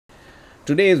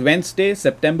Today is Wednesday,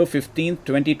 September 15th,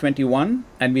 2021,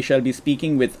 and we shall be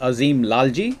speaking with Azim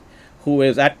Lalljee, who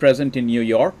is at present in New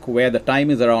York, where the time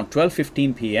is around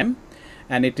 12:15 p.m.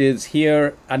 and it is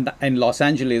here in Los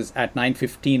Angeles at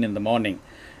 9:15 in the morning.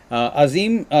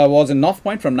 Azim was in North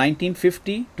Point from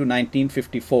 1950 to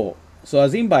 1954. So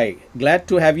Azim bhai, glad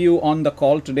to have you on the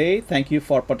call today. Thank you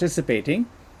for participating.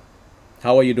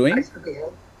 How are you doing? Nice to be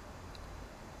here.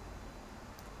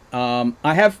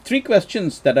 I have three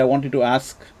questions that I wanted to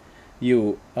ask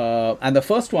you. And the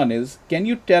first one is, can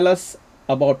you tell us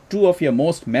about two of your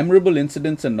most memorable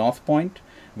incidents in North Point,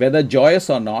 whether joyous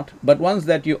or not, but ones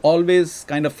that you always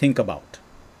kind of think about?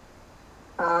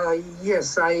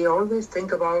 Yes, I always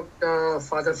think about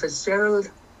Father Fitzgerald.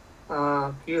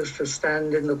 He used to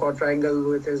stand in the quadrangle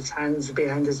with his hands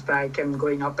behind his back and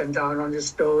going up and down on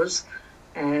his toes.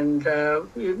 And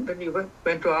when you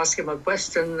went to ask him a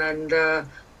question, and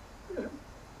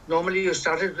normally you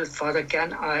started with Father,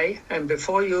 can I? And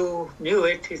before you knew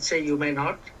it, he'd say, you may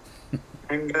not.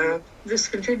 And this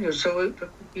continues. So,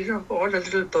 all a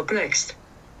little perplexed.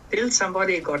 Till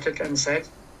somebody got it and said,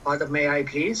 Father, may I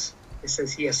please? He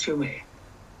says, yes, you may.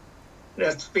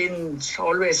 That's been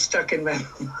always stuck in my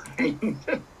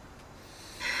mind.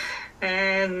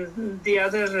 And the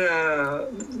other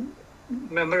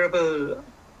memorable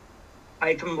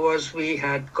item was we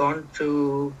had gone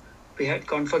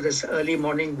for this early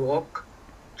morning walk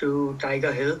to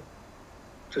Tiger Hill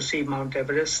to see Mount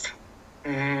Everest.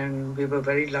 And we were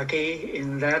very lucky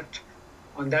in that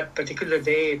on that particular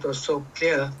day, it was so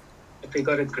clear that we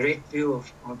got a great view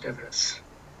of Mount Everest.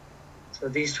 So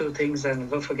these two things I'll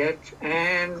never forget.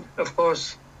 And of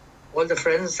course, all the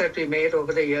friends that we made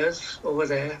over the years over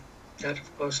there, that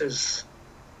of course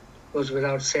goes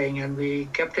without saying. And we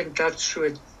kept in touch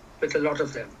with a lot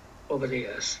of them over the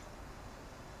years.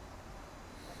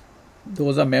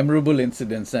 Those are memorable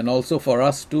incidents, and also for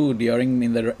us too.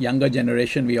 In the younger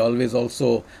generation, we always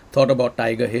also thought about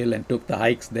Tiger Hill and took the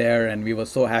hikes there, and we were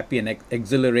so happy and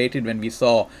exhilarated when we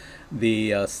saw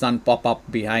the sun pop up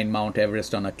behind Mount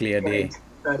Everest on a clear day.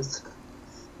 Right.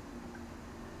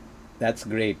 That's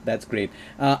great. That's great.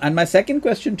 And my second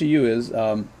question to you is,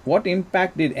 what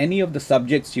impact did any of the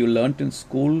subjects you learnt in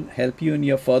school help you in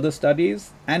your further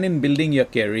studies and in building your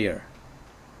career?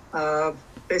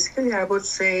 Basically, I would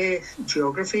say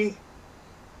geography,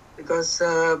 because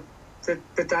the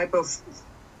type of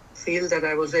field that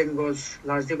I was in was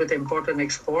largely with import and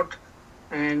export,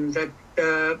 and that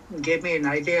gave me an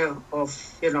idea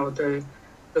of the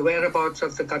whereabouts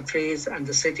of the countries and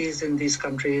the cities in these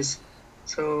countries.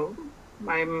 So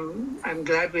I'm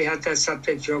glad we had that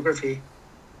subject geography,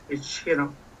 which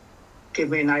gave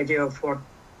me an idea of what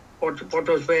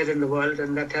was where in the world,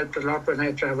 and that helped a lot when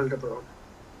I traveled abroad.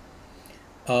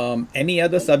 Any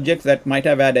other subjects that might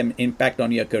have had an impact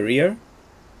on your career?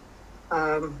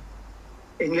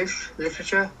 English,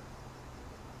 literature.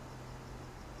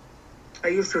 I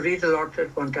used to read a lot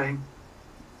at one time,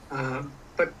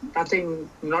 but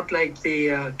not like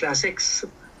the classics,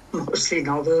 mostly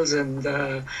novels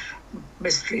and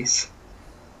mysteries.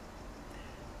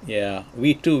 Yeah,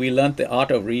 we too. We learnt the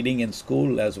art of reading in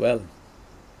school as well.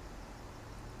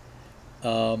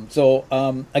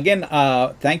 Again,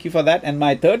 thank you for that. And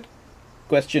my third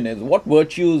question is, what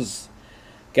virtues,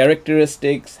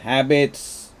 characteristics,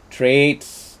 habits,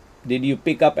 traits did you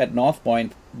pick up at North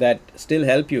Point that still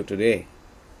help you today?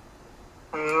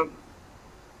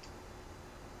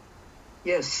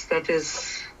 Yes, that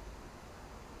is,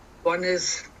 one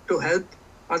is to help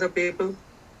other people,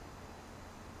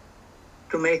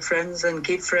 to make friends and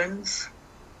keep friends,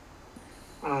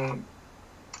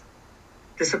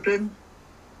 discipline,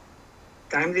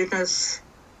 timeliness,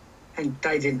 and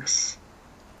tidiness.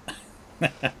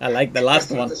 I like the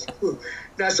last one.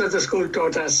 That's what the school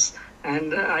taught us,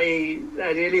 and I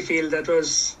really feel that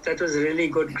was really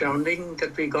good grounding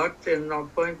that we got in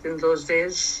North Point in those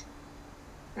days.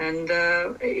 And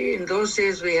in those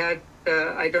days we had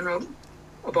I don't know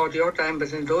about your time,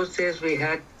 but in those days we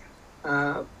had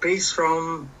priests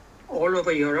from all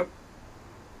over Europe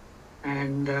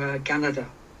and Canada.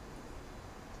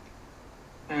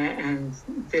 And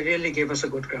they really gave us a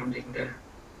good grounding there.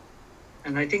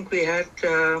 And I think we had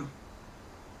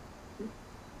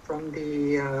from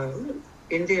the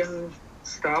Indian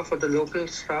staff or the local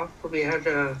staff, we had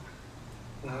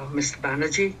Mr.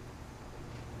 Banerjee,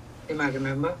 you might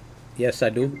remember. Yes, I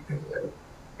do.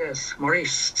 Yes,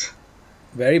 Maurice.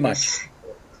 Very much.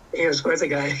 He was quite a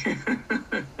guy.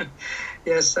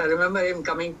 Yes, I remember him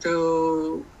coming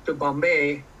to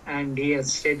Bombay, and he had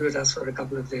stayed with us for a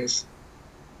couple of days,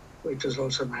 which was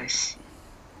also nice.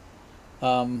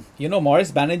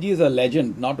 Morris Banerjee is a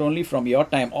legend, not only from your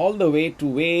time, all the way to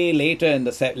way later in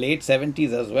the late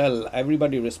 70s as well.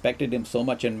 Everybody respected him so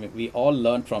much, and we all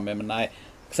learned from him. And I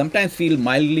sometimes feel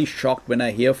mildly shocked when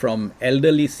I hear from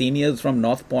elderly seniors from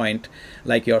North Point,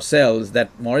 like yourselves,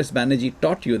 that Morris Banerjee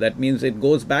taught you. That means it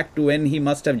goes back to when he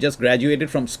must have just graduated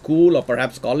from school or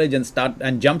perhaps college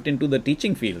and jumped into the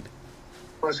teaching field.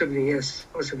 Possibly, yes.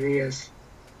 Possibly, yes.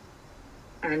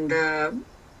 And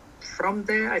from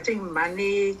there, I think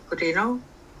Manny Coutinho.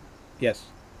 Yes.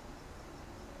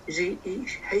 He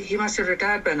must have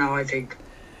retired by now, I think.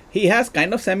 He has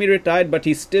kind of semi-retired, but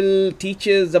he still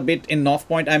teaches a bit in North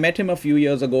Point. I met him a few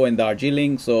years ago in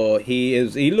Darjeeling, so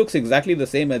he looks exactly the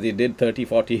same as he did 30,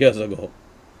 40 years ago.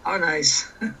 Oh,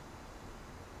 nice.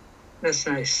 That's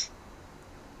nice.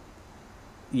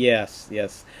 Yes,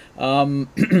 yes.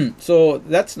 So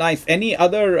that's nice. Any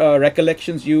other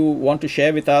recollections you want to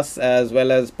share with us, as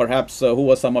well as perhaps who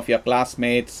were some of your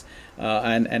classmates,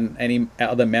 and any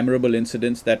other memorable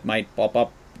incidents that might pop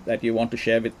up that you want to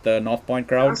share with the North Point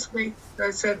crowd? Classmates,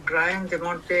 I said Brian De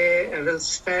Monte, Errol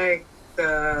Stagg,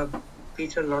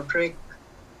 Peter Lodrick,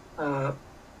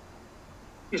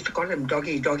 used to call him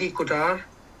Doggy Kudar.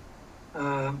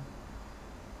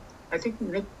 I think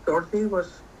Nick Dorothy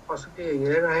was possibly a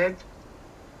year ahead.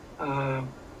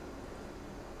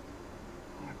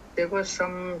 There were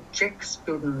some Czech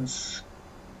students,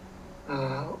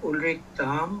 Ulrich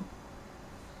Dahm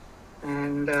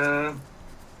and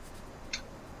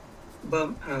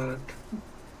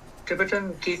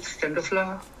Tibetan Keith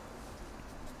Stendufler.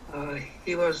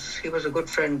 He was a good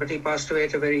friend, but he passed away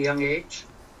at a very young age.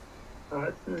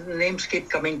 Names keep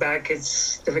coming back.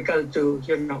 It's difficult to,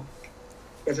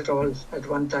 get it all at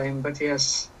one time. But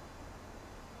yes,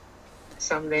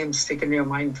 some names stick in your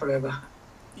mind forever.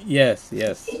 Yes,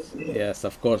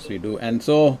 of course we do. And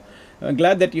so I'm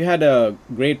glad that you had a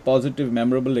great, positive,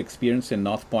 memorable experience in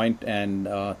North Point, and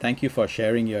thank you for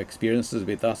sharing your experiences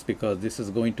with us, because this is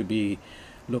going to be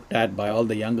looked at by all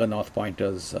the younger North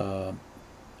Pointers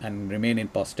and remain in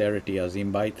posterity.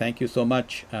 Azim Bhai, thank you so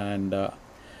much, and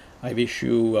I wish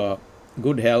you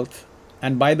good health.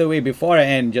 And by the way, before I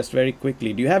end, just very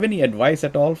quickly, do you have any advice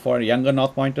at all for younger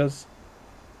North Pointers?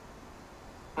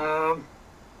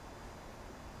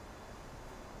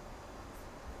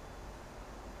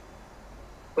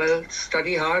 Well,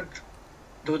 study hard,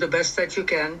 do the best that you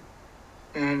can,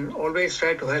 and always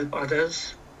try to help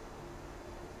others.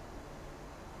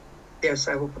 Yes,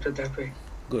 I will put it that way.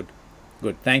 Good.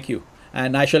 Thank you.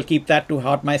 And I shall keep that to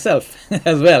heart myself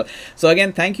as well. So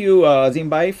again, thank you, Azim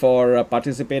Bhai, for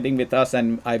participating with us,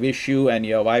 and I wish you and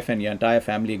your wife and your entire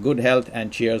family good health,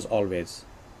 and cheers always.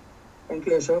 Thank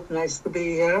you, Ashok. Nice to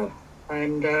be here.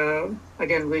 And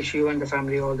again, wish you and the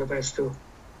family all the best too.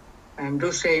 And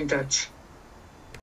do stay in touch.